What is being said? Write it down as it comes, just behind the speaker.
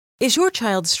Is your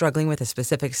child struggling with a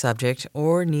specific subject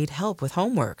or need help with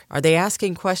homework? Are they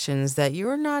asking questions that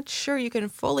you're not sure you can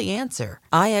fully answer?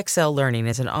 IXL Learning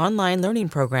is an online learning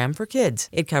program for kids.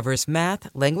 It covers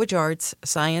math, language arts,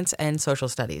 science, and social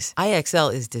studies.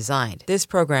 IXL is designed. This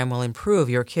program will improve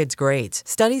your kids' grades.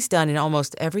 Studies done in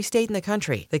almost every state in the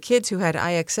country. The kids who had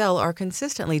IXL are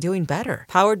consistently doing better.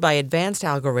 Powered by advanced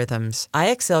algorithms,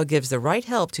 IXL gives the right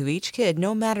help to each kid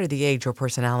no matter the age or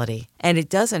personality. And it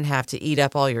doesn't have to eat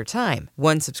up all your time.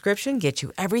 One subscription gets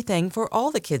you everything for all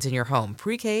the kids in your home,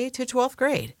 pre-K to 12th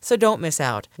grade. So don't miss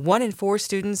out. 1 in 4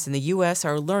 students in the U.S.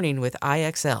 are learning with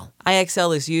IXL.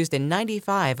 IXL is used in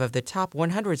 95 of the top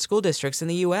 100 school districts in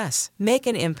the U.S. Make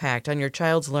an impact on your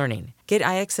child's learning. Get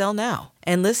IXL now.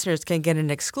 And listeners can get an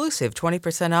exclusive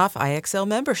 20% off IXL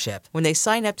membership when they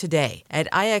sign up today at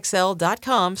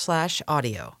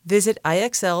IXL.com/audio. Visit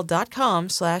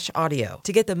IXL.com/audio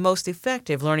to get the most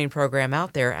effective learning program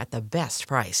out there at the best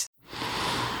price.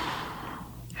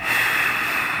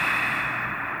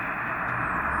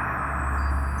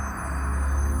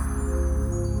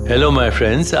 Hello my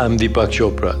friends, I'm Deepak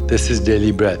Chopra. This is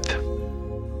Daily Breath.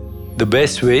 The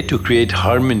best way to create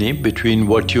harmony between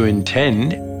what you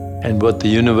intend and what the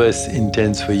universe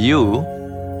intends for you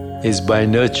is by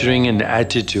nurturing an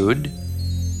attitude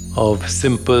of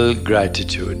simple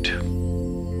gratitude.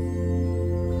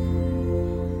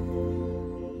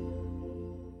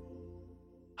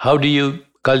 How do you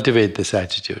cultivate this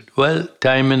attitude? Well,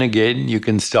 time and again you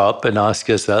can stop and ask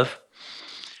yourself,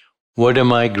 what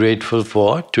am I grateful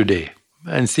for today?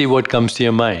 And see what comes to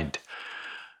your mind.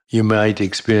 You might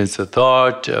experience a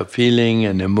thought, a feeling,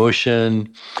 an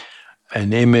emotion,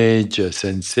 an image, a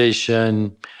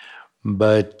sensation,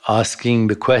 but asking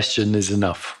the question is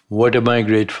enough. What am I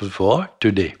grateful for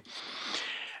today?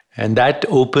 And that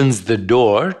opens the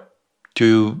door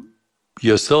to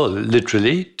your soul,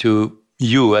 literally, to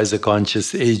you as a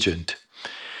conscious agent.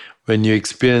 When you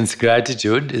experience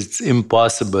gratitude, it's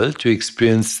impossible to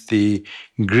experience the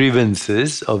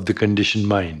grievances of the conditioned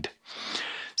mind.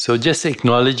 So just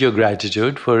acknowledge your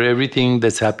gratitude for everything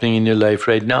that's happening in your life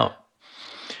right now.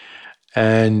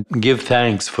 And give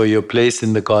thanks for your place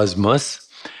in the cosmos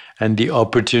and the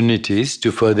opportunities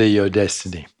to further your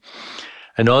destiny.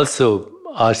 And also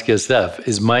ask yourself,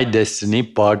 is my destiny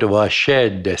part of our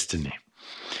shared destiny?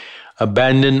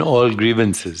 Abandon all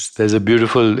grievances. There's a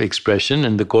beautiful expression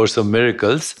in the Course of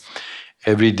Miracles.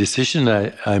 Every decision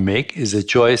I make is a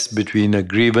choice between a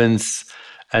grievance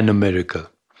and a miracle.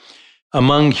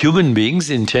 Among human beings,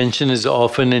 intention is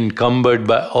often encumbered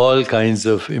by all kinds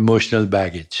of emotional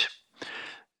baggage.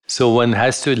 So one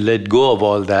has to let go of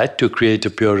all that to create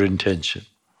a pure intention.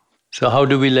 So how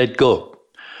do we let go?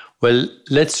 Well,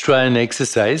 let's try an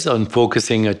exercise on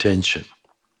focusing attention.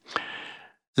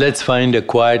 Let's find a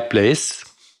quiet place,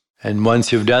 and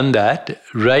once you've done that,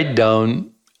 write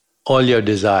down all your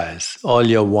desires, all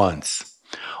your wants,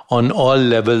 on all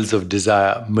levels of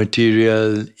desire: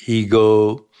 material,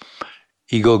 ego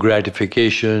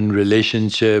gratification,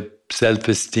 relationship,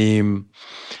 self-esteem,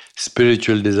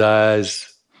 spiritual desires,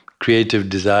 creative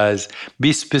desires.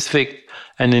 Be specific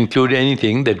and include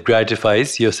anything that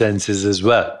gratifies your senses as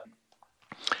well.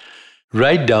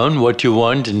 Write down what you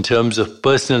want in terms of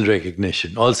personal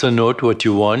recognition. Also note what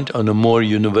you want on a more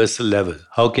universal level.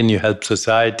 How can you help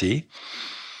society,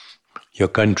 your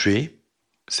country,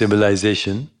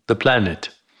 civilization, the planet?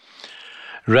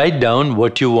 Write down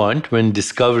what you want when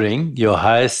discovering your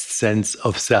highest sense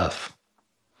of self.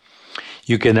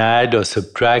 You can add or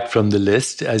subtract from the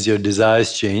list as your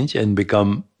desires change and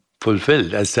become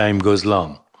fulfilled as time goes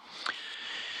along.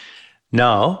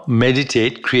 Now,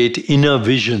 meditate, create inner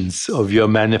visions of your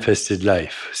manifested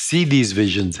life. See these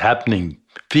visions happening,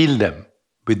 feel them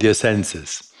with your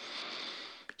senses.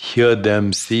 Hear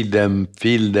them, see them,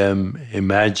 feel them,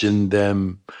 imagine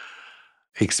them,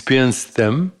 experience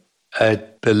them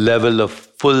at the level of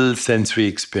full sensory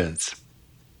experience.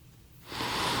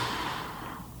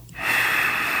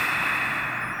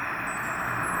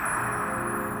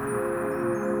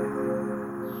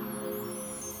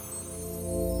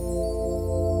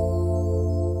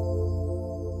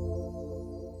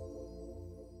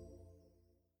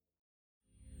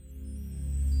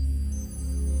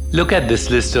 Look at this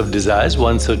list of desires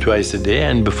once or twice a day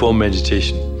and before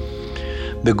meditation.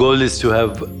 The goal is to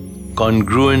have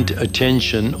congruent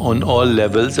attention on all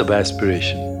levels of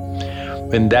aspiration.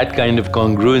 When that kind of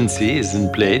congruency is in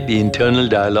play, the internal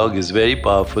dialogue is very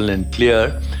powerful and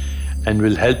clear and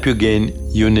will help you gain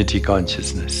unity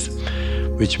consciousness,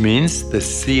 which means the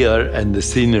seer and the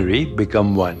scenery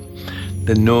become one.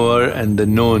 The knower and the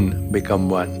known become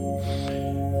one.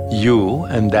 You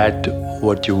and that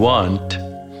what you want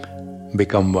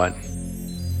become one.